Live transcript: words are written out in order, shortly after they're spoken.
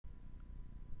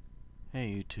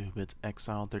Hey YouTube, it's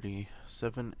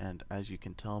Exile37, and as you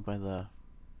can tell by the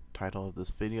title of this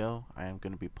video, I am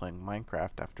going to be playing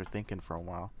Minecraft after thinking for a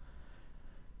while.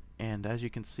 And as you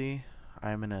can see,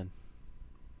 I'm in a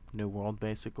new world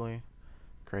basically.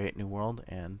 Create new world,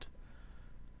 and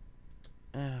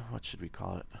what should we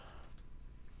call it?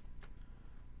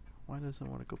 Why doesn't it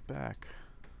want to go back?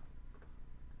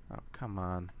 Oh, come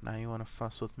on. Now you want to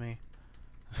fuss with me?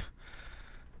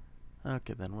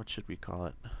 Okay then, what should we call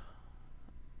it?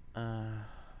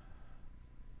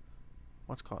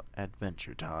 Let's call it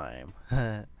Adventure Time.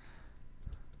 And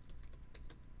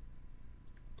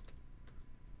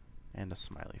a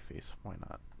smiley face, why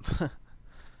not?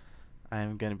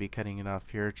 I'm going to be cutting it off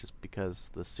here just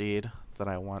because the seed that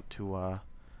I want to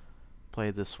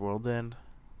play this world in,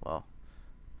 well,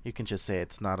 you can just say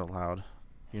it's not allowed.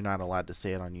 You're not allowed to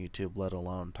say it on YouTube, let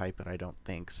alone type it, I don't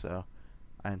think, so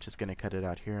I'm just going to cut it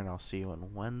out here and I'll see you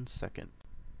in 1 second.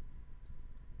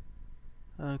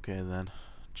 Okay then,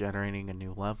 generating a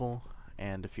new level,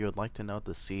 and if you would like to know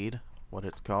the seed, what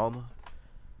it's called,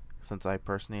 since I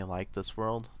personally like this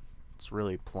world, it's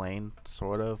really plain,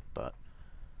 sort of, but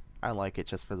I like it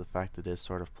just for the fact it is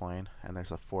sort of plain, and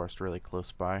there's a forest really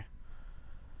close by.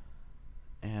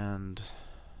 And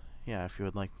yeah, if you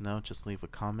would like to know, just leave a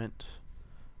comment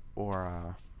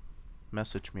or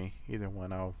message me, either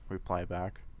one, I'll reply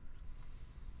back.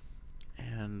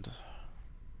 And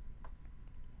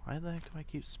why the heck do I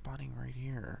keep spawning right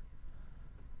here?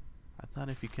 I thought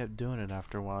if you kept doing it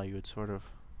after a while you would sort of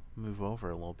move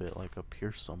over a little bit, like up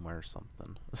here somewhere or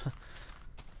something.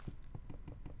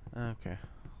 Okay,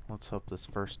 let's hope this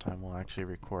first time will actually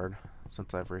record,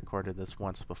 since I've recorded this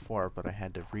once before, but I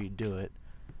had to redo it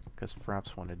because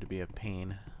Fraps wanted to be a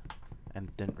pain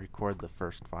and didn't record the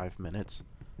first 5 minutes.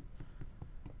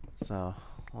 So,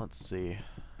 let's see.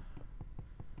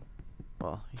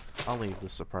 Well, I'll leave the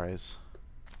surprise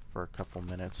for a couple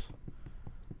minutes.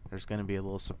 There's going to be a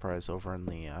little surprise over in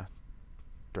the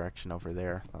direction over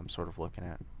there I'm sort of looking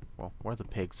at. Well, where the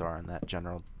pigs are in that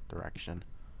general direction.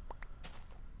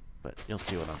 But you'll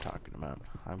see what I'm talking about.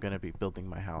 I'm going to be building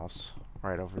my house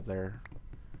right over there.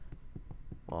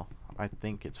 Well, I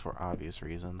think it's for obvious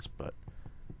reasons, but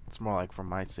it's more like for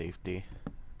my safety.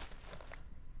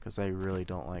 Because I really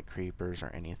don't like creepers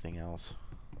or anything else.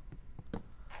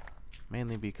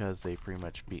 Mainly because they pretty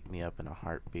much beat me up in a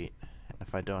heartbeat. And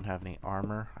if I don't have any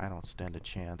armor, I don't stand a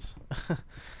chance. But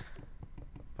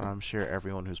I'm sure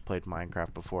everyone who's played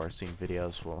Minecraft before or seen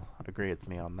videos will agree with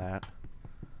me on that.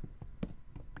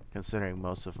 Considering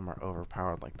most of them are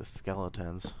overpowered, like the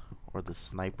skeletons or the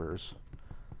snipers,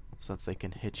 since they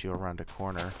can hit you around a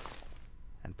corner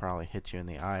and probably hit you in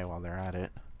the eye while they're at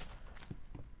it.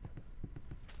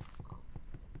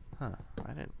 Huh,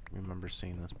 I didn't remember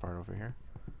seeing this part over here.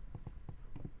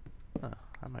 Huh,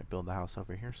 I might build the house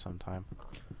over here sometime.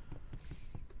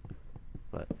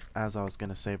 But as I was going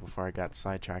to say before I got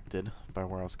sidetracked by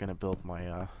where I was going to build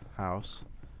my house,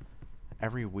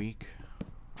 every week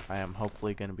I am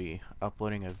hopefully going to be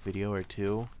uploading a video or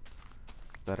two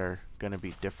that are going to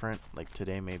be different. Like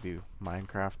today maybe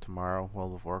Minecraft, tomorrow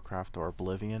World of Warcraft or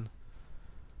Oblivion.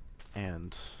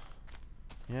 And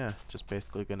yeah, just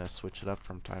basically going to switch it up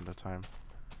from time to time,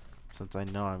 since I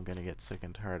know I'm going to get sick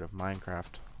and tired of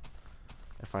Minecraft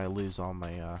if I lose all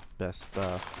my best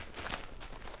stuff.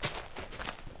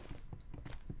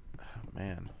 Oh,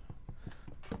 man,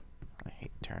 I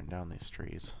hate tearing down these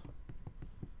trees.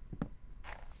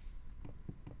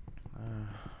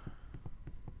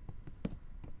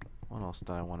 What else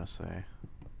did I want to say?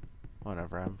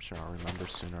 Whatever, I'm sure I'll remember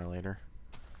sooner or later.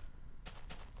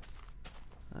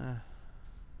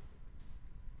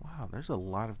 Wow, there's a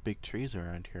lot of big trees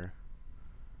around here.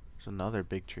 There's another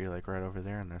big tree like right over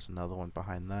there, and there's another one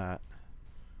behind that.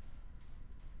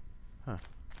 Huh.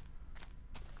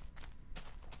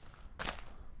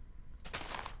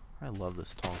 I love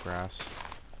this tall grass.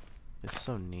 It's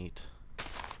so neat.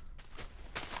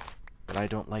 But I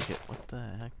don't like it. What the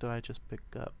heck did I just pick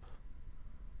up?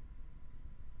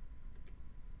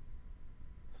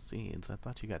 Seeds. I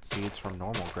thought you got seeds from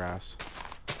normal grass.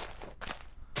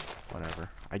 Whatever.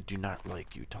 I do not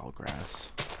like you, tall grass.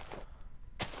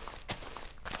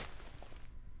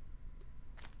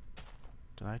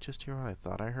 Did I just hear what I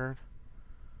thought I heard?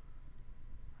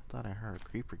 I thought I heard a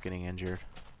creeper getting injured.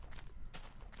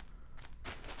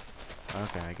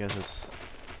 Okay, I guess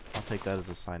I'll take that as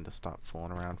a sign to stop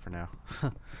fooling around for now.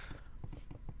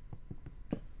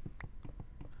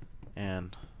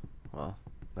 And, well,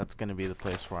 that's going to be the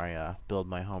place where I build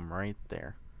my home right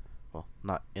there. Well,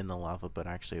 not in the lava, but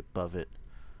actually above it.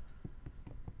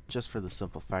 Just for the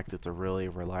simple fact it's a really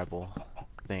reliable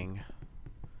thing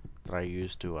that I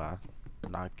use to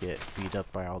not get beat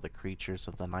up by all the creatures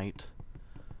of the night.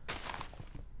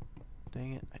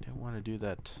 Dang it, I didn't want to do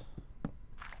that.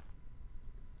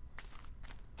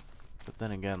 But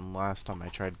then again, last time I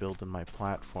tried building my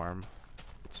platform,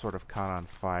 it sort of caught on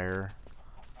fire,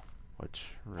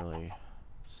 which really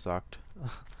sucked.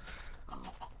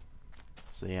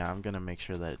 So yeah, I'm gonna make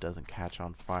sure that it doesn't catch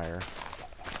on fire.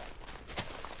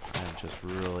 I'm just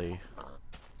really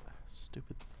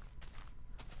stupid.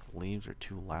 Leaves are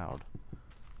too loud.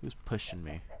 Who's pushing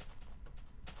me?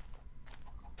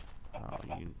 Oh,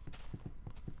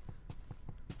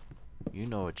 you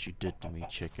know what you did to me,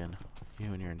 chicken.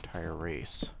 You and your entire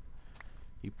race.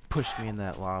 You pushed me in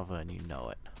that lava and you know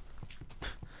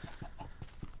it.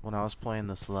 When I was playing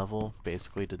this level,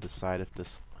 basically to decide if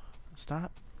this...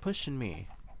 Stop pushing me.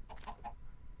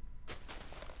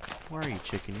 Where are you,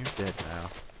 chicken? You're dead now.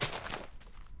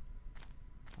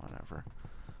 Whatever.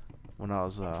 When I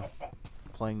was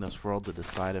playing this world to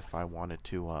decide if I wanted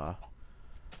to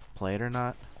play it or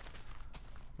not,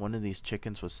 one of these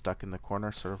chickens was stuck in the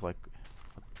corner, sort of like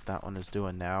what that one is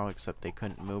doing now, except they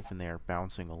couldn't move and they are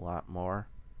bouncing a lot more,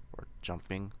 or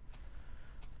jumping.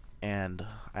 And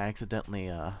I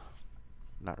accidentally,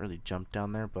 not really jumped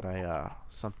down there, but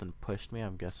something pushed me.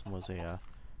 I'm guessing was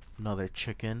another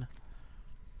chicken,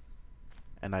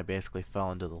 and I basically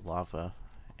fell into the lava,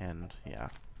 and yeah,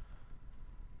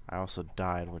 I also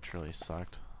died, which really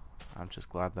sucked. I'm just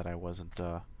glad that I wasn't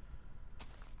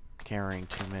carrying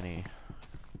too many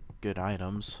good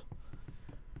items.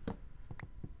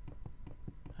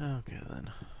 Okay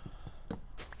then,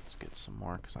 let's get some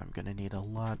more, because I'm gonna need a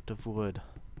lot of wood.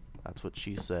 That's what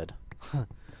she said.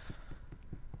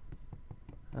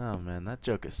 Oh man, that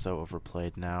joke is so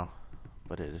overplayed now,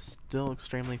 but it is still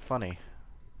extremely funny.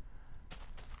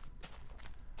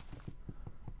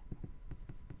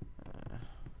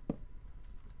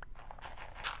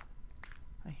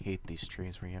 I hate these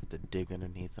trees where you have to dig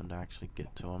underneath them to actually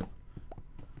get to them.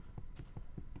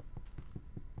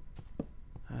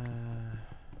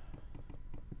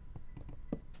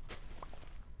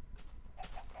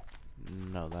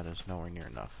 No, that is nowhere near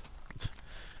enough.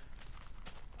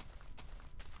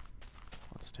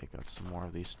 Let's take out some more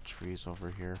of these trees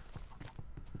over here.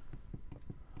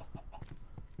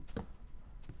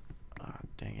 Ah,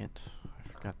 dang it.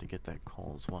 I forgot to get that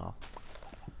coal as well.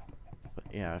 But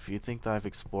yeah, if you think that I've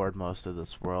explored most of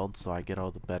this world, so I get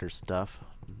all the better stuff,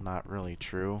 not really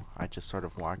true. I just sort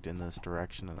of walked in this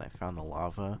direction and I found the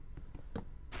lava,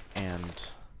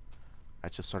 and I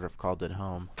just sort of called it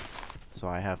home. So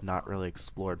I have not really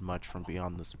explored much from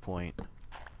beyond this point.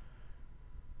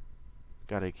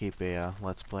 Gotta keep a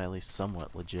Let's Play at least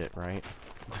somewhat legit, right?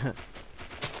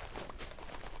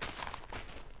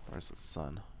 Where's the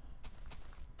sun?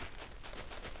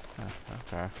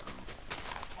 Okay.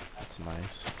 That's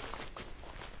nice.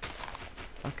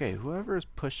 Okay, whoever is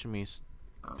pushing me is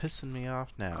pissing me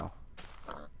off now.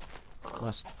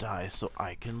 Must die so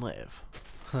I can live.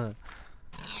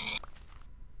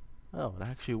 Oh, it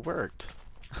actually worked.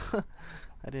 I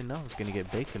didn't know I was gonna get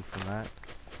bacon from that.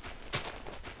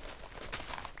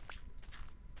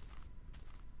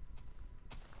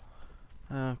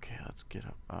 Okay, let's get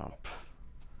up. Oh,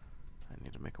 I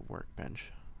need to make a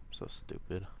workbench. I'm so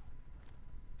stupid.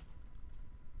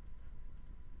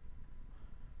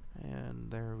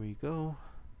 And there we go.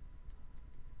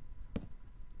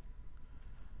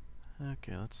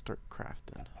 Okay, let's start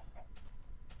crafting.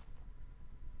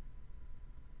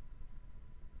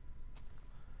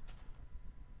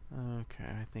 Okay,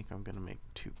 I think I'm gonna make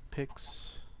 2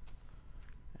 picks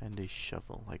and a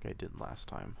shovel like I did last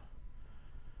time,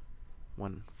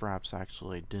 when Fraps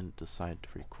actually didn't decide to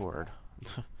record.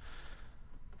 Come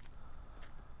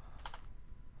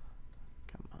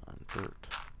on, dirt.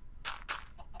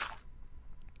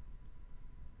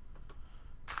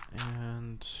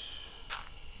 And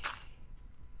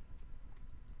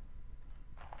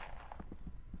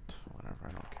whatever,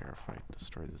 I don't care if I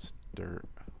destroy this dirt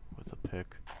with a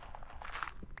pick.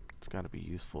 It's gotta be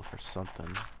useful for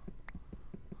something.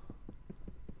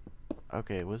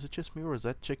 Okay, was it just me or was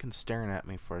that chicken staring at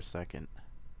me for a second?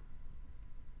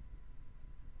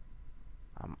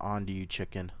 I'm on to you,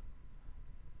 chicken.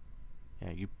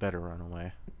 Yeah, you better run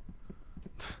away.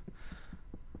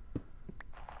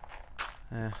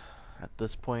 At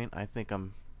this point, I think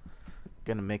I'm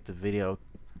gonna make the video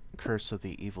Curse of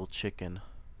the Evil Chicken.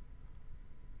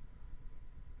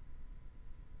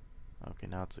 Okay,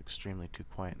 now it's extremely too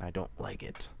quiet and I don't like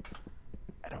it.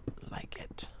 I don't like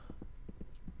it.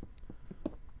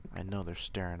 I know they're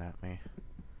staring at me.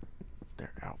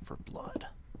 They're out for blood.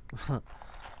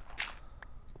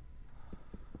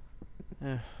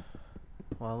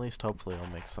 Well, at least hopefully it'll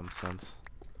make some sense.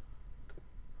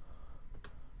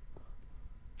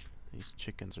 These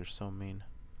chickens are so mean.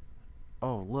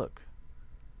 Oh, look.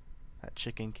 That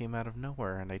chicken came out of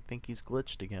nowhere, and I think he's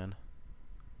glitched again.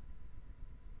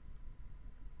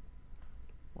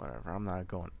 Whatever, I'm not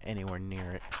going anywhere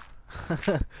near it.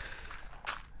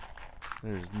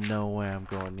 There's no way I'm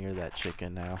going near that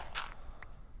chicken now.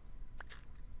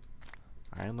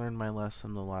 I learned my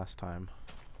lesson the last time.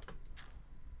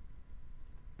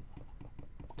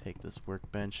 Take this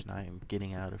workbench and I am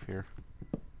getting out of here.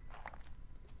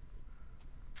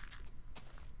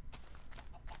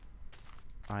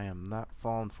 I am not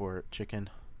falling for it, chicken.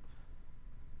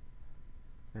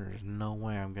 There is no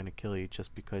way I'm gonna kill you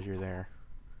just because you're there.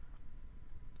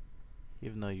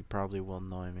 Even though you probably will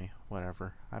annoy me.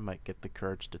 Whatever. I might get the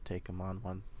courage to take him on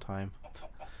one time.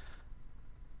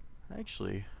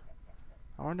 Actually,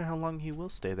 I wonder how long he will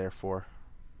stay there for,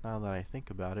 now that I think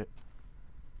about it.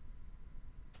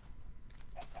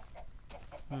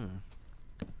 1,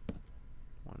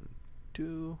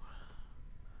 2.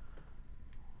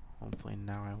 Hopefully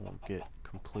now I won't get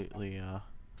completely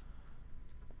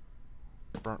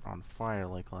burnt on fire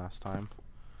like last time.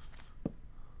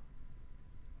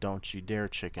 Don't you dare,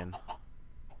 chicken.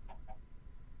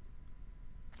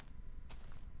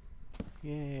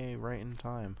 Yay, right in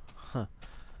time. Huh.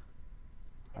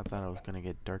 I thought it was gonna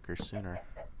get darker sooner.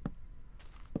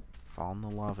 Fall in the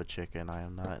lava, chicken. I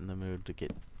am not in the mood to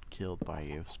get killed by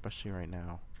you, especially right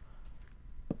now.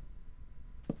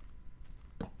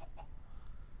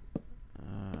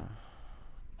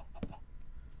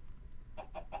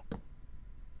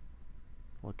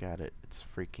 Look at it. It's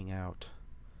freaking out.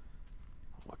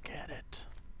 Look at it.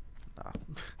 Nah.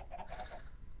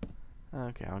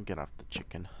 Okay, I'll get off the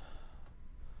chicken.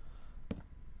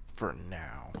 For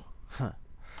now. Huh.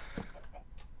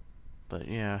 But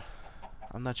yeah,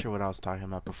 I'm not sure what I was talking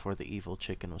about before the evil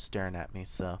chicken was staring at me,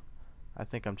 so I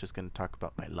think I'm just going to talk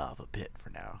about my lava pit for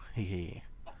now. Hehe.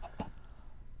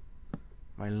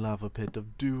 My lava pit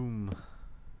of doom.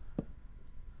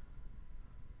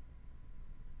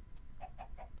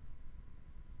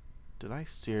 Did I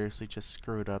seriously just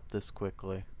screw it up this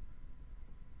quickly?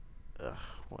 Ugh,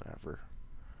 whatever.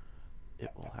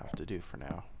 It will have to do for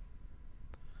now.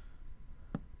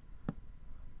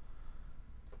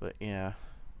 But yeah,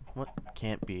 what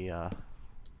can't be,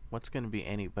 what's gonna be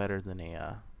any better than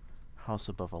a, house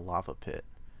above a lava pit?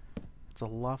 It's a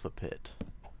lava pit.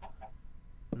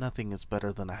 Nothing is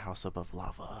better than a house above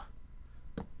lava.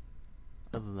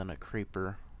 Other than a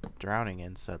creeper drowning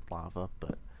in said lava,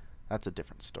 but that's a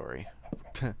different story.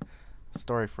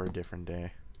 Story for a different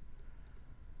day.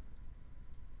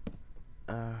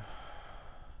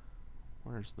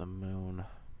 Where's the moon?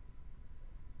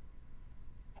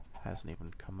 Hasn't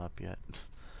even come up yet.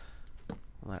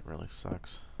 Well, that really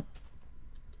sucks.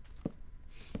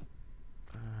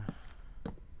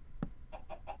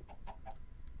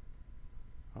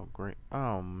 Oh, great.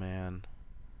 Oh, man.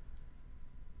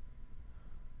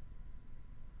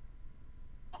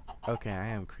 Okay, I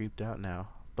am creeped out now.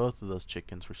 Both of those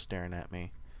chickens were staring at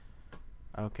me.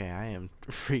 Okay, I am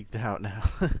freaked out now.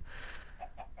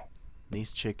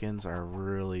 These chickens are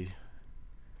really...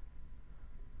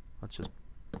 Let's just...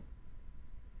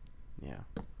 Yeah.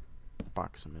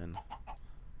 Box them in.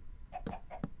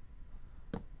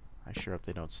 I sure hope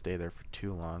they don't stay there for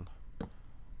too long. They'll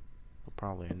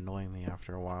probably annoy me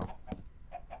after a while.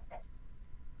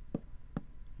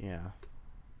 Yeah.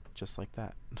 Just like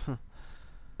that.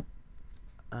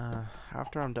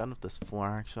 After I'm done with this floor,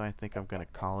 actually, I think I'm gonna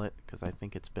call it, because I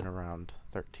think it's been around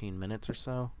 13 minutes or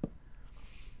so.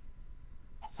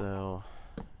 So,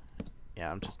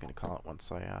 yeah, I'm just gonna call it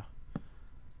once I,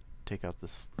 take out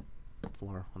this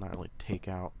floor. Well, not really take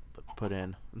out, but put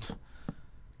in.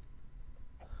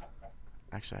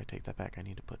 Actually, I take that back. I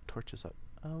need to put torches up.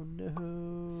 Oh,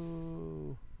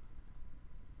 no.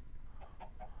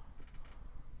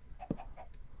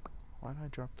 Why did I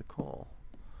drop the coal?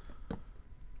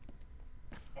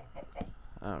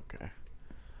 Okay.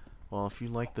 Well, if you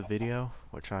liked the video,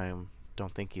 which I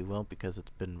don't think you will because it's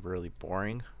been really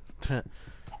boring,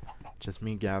 just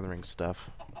me gathering stuff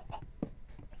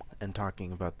and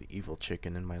talking about the evil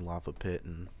chicken in my lava pit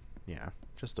and, yeah,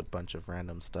 just a bunch of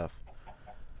random stuff.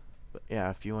 But yeah,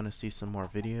 if you want to see some more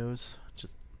videos,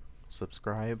 just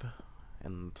subscribe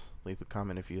and leave a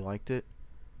comment if you liked it.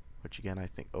 Which again, I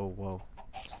think... Oh, whoa.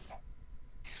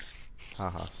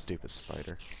 Haha, stupid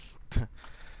spider.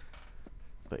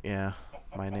 But yeah,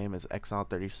 my name is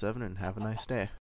Exile37 and have a nice day.